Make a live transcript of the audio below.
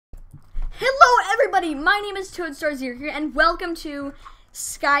Hello everybody, my name is Toadstar0 here and welcome to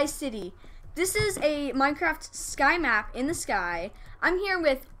Sky City. This is a Minecraft sky map in the sky. I'm here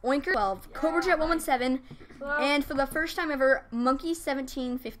with Oinker12, CobraJet117, and for the first time ever,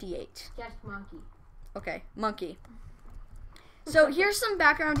 Monkey1758. Just monkey. Okay, monkey. So here's some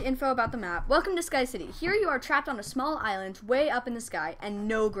background info about the map. Welcome to Sky City. Here you are trapped on a small island way up in the sky and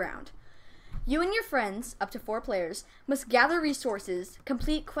no ground. You and your friends, up to 4 players, must gather resources,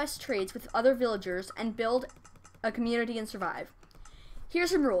 complete quest trades with other villagers, and build a community and survive.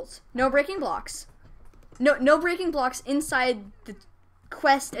 Here's some rules. No breaking blocks. No breaking blocks inside the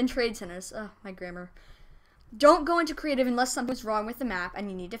quest and trade centers. Ugh, my grammar. Don't go into creative unless something's wrong with the map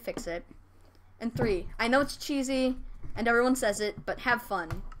and you need to fix it. And 3, I know it's cheesy and everyone says it, but have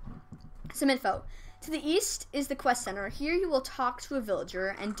fun. Some info. To the east is the quest center. Here you will talk to a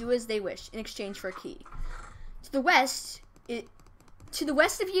villager and do as they wish in exchange for a key. To the west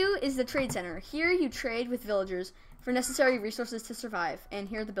of you is the trade center. Here you trade with villagers for necessary resources to survive. And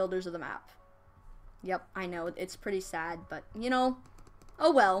here are the builders of the map. Yep, I know, it's pretty sad, but you know,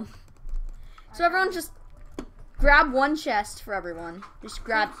 oh well. So everyone just grab one chest for everyone. Just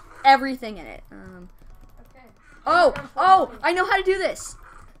grab everything in it. Okay. Oh, I know how to do this.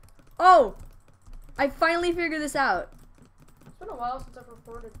 Oh, I finally figured this out. It's been a while since I've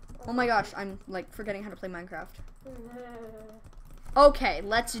recorded. Oh my gosh, I'm like forgetting how to play Minecraft. Okay,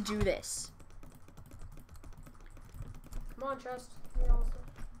 let's do this. Come on, chest.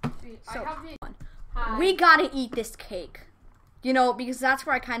 So, Hi. we gotta eat this cake. You know, because that's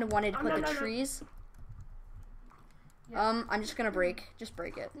where I kind of wanted to put the trees. Yeah. I'm just gonna just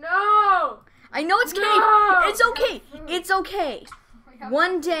break it. No! I know it's cake. No! It's okay. It's okay.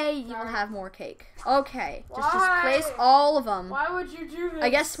 One day you will have more cake. Okay, just place all of them. Why would you do this? I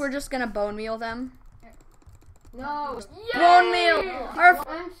guess we're just gonna bone meal them. No. Bone meal.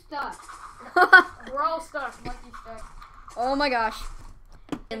 I'm stuck. We're all stuck. Monkey's stuck. Oh my gosh.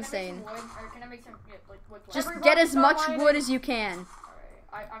 Insane. Can I make some wood? Just get as much wood as you can.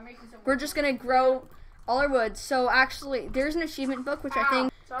 Alright, I'm making some wood. We're just gonna grow all our wood. So actually, there's an achievement book which I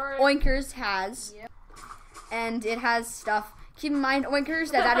think Oinkers has. Yep. And it has stuff. Keep in mind,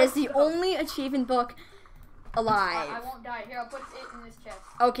 Oinkers, that is the only achievement book alive. I won't die. Here, I'll put it in this chest.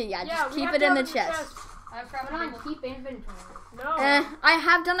 Okay, yeah, just keep it in the chest. I have crafting keep inventory. No. I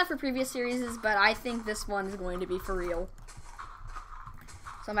have done that for previous series, but I think this one is going to be for real.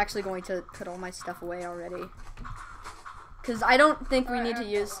 So I'm actually going to put all my stuff away already. Because I don't think we need to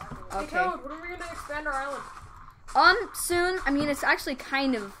use... Okay. Hey, Toad, when are we going to expand our island? Soon. I mean, it's actually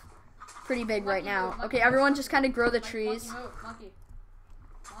kind of pretty big right now. Okay, everyone just kind of grow the trees. Monkey.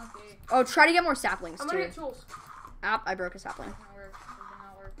 Oh, try to get more saplings, I'm too. gonna get tools. I broke a sapling. It did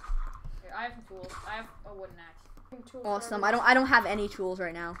not work. Here, I have some tools. I have a wooden axe. Awesome. I don't have any tools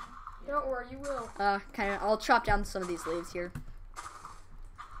right now. Don't worry, you will. Kind of. I'll chop down some of these leaves here.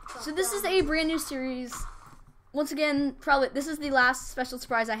 So this is a brand new series. Once again, probably this is the last special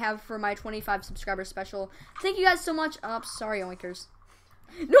surprise I have for my 25 subscriber special. Thank you guys so much. Oh, sorry, Oinkers.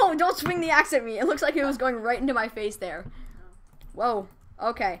 No, don't swing the axe at me. It looks like it was going right into my face there. Whoa.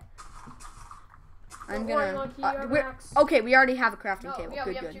 Okay. I'm gonna. Okay, we already have a crafting table. Yeah, good,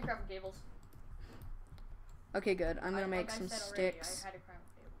 we have good. 2 crafting tables. Okay, good. I'm gonna make some sticks.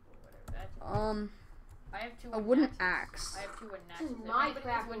 I have 2 a wooden axe. I have 2 wooden axes. This is my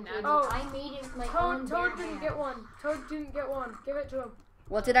crafting table. Oh, I made it with my own Toad didn't get one. Toad didn't get one. Give it to him.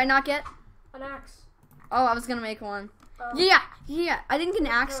 What did I not get? An axe. Oh, I was gonna make one. Yeah. I didn't get an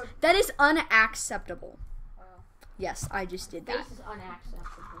axe. That is unacceptable. Wow. Yes, I just did that. This is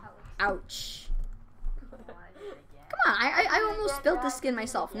unacceptable. Ouch. Come on, I almost built the skin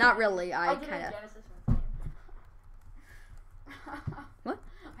myself. Not really. I kind of. What?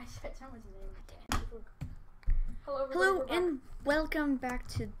 I said someone's name. Hello and welcome back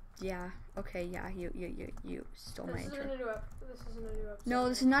to. Yeah. Okay. Yeah. You stole my intro. This isn't a new episode. No,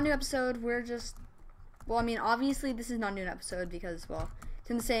 this is not a new episode. We're just. Well, I mean, obviously this is not a new episode because, well, it's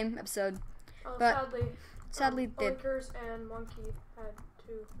in the same episode. But sadly, Oinkers and Monkey had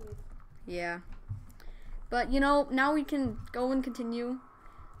to leave. Yeah. But, you know, now we can go and continue.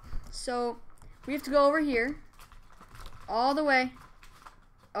 So, we have to go over here. All the way.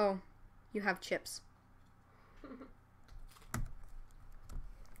 Oh, you have chips.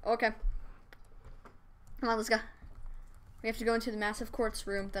 Okay. Come on, let's go. We have to go into the massive quartz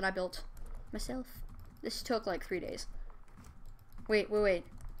room that I built myself. This took like 3 days. Wait.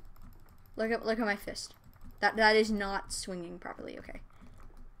 Look at my fist. That is not swinging properly. Okay.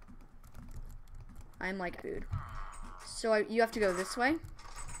 I'm like food. So you have to go this way.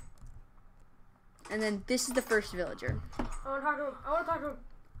 And then this is the first villager. I want to talk to him.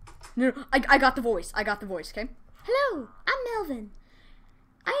 No, I got the voice. I got the voice, okay? Hello, I'm Melvin.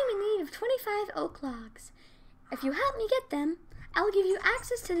 I am in need of 25 oak logs. If you help me get them, I'll give you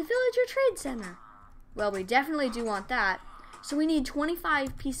access to the Villager Trade Center. Well, we definitely do want that. So we need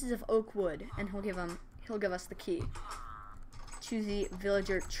 25 pieces of oak wood, and he'll give us the key to the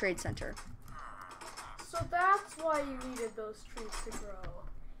Villager Trade Center. So that's why you needed those trees to grow.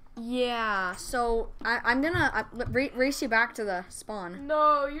 Yeah, so I'm gonna race you back to the spawn.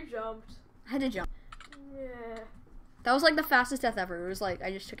 No, you jumped. I had to jump. Yeah. That was like the fastest death ever. It was like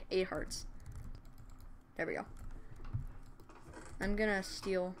I just took 8 hearts. There we go. I'm gonna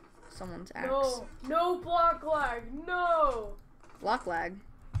steal someone's axe. No, no block lag. No. Block lag.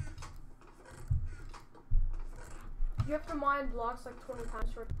 You have to mine blocks like 20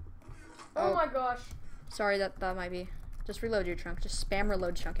 times for. Oh. Oh my gosh. Sorry, that might be. Just reload your chunk. Just spam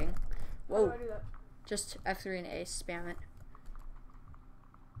reload chunking. How Whoa. do I do that? Just F3 and A. Spam it.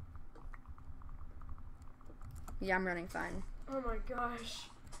 Yeah, I'm running fine. Oh my gosh.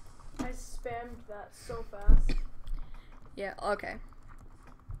 I spammed that so fast. Yeah, okay.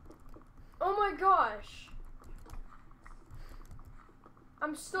 Oh my gosh.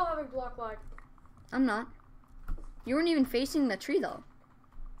 I'm still having block lag. I'm not. You weren't even facing the tree, though.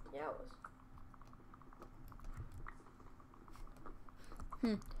 Yeah, it was.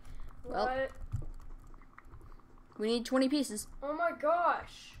 Well. What? We need 20 pieces. Oh my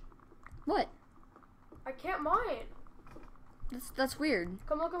gosh. What? I can't mine. That's weird.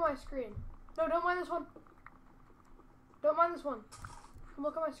 Come look at my screen. No, don't mine this one. Don't mine this one. Come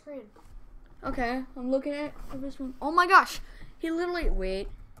look at my screen. Okay, I'm looking at this one. Oh my gosh! He literally... Wait.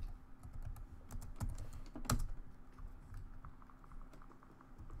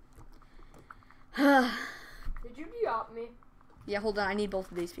 Did you de-op me? Yeah, hold on. I need both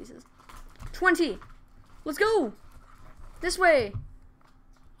of these pieces. 20! Let's go! This way!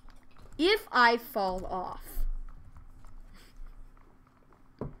 If I fall off.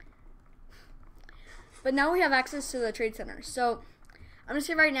 But now we have access to the trade center. So, I'm gonna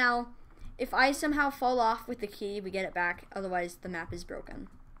say right now, if I somehow fall off with the key, we get it back. Otherwise, the map is broken.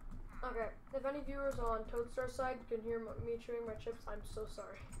 Okay. If any viewers on Toadstar's side can hear me chewing my chips, I'm so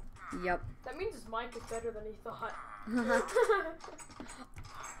sorry. Yep. That means his mic is better than he thought.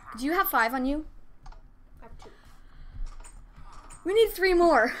 Do you have 5 on you? I have 2. We need 3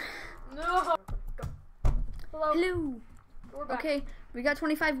 more. No. Go. Hello. Hello. We're back. Okay, we got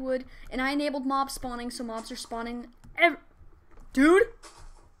 25 wood, and I enabled mob spawning, so mobs are spawning. Dude,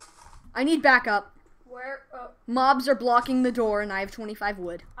 I need backup. Where? Mobs are blocking the door, and I have 25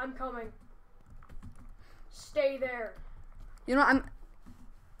 wood. I'm coming. Stay there. You know,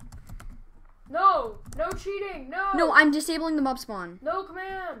 No. No cheating. No. No, I'm disabling the mob spawn. No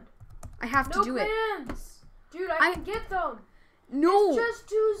command. I have to No do it. commands. Dude, I can get them. No, It's just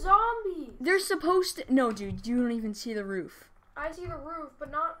 2 zombies. they're supposed to. No, dude, you don't even see the roof. I see the roof, but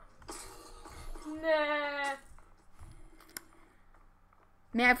not. Nah.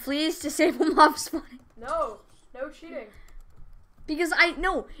 May I please disable mob spawning? No. No cheating. Because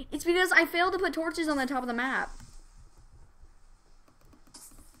it's because I failed to put torches on the top of the map.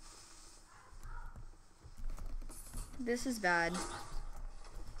 This is bad.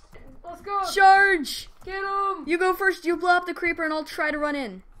 Let's go. Charge! Get him. You go first, you blow up the creeper, and I'll try to run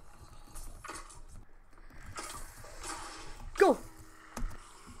in. Go!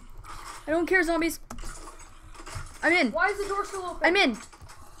 I don't care, zombies. I'm in. Why is the door still open? I'm in.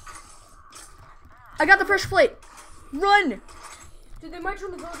 I got the pressure plate. Run! Dude, they might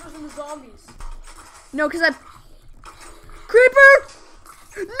turn the villagers into zombies. No, because I... Creeper!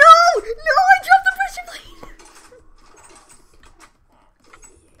 No! No, I dropped the pressure plate!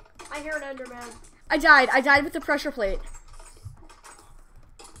 I hear an Enderman. I died with the pressure plate.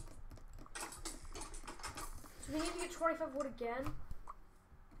 So we need to get 25 wood again?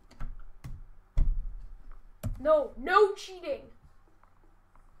 No, no cheating.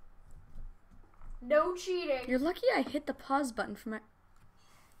 No cheating. You're lucky I hit the pause button for my...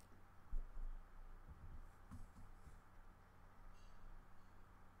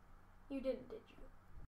 You didn't, did you?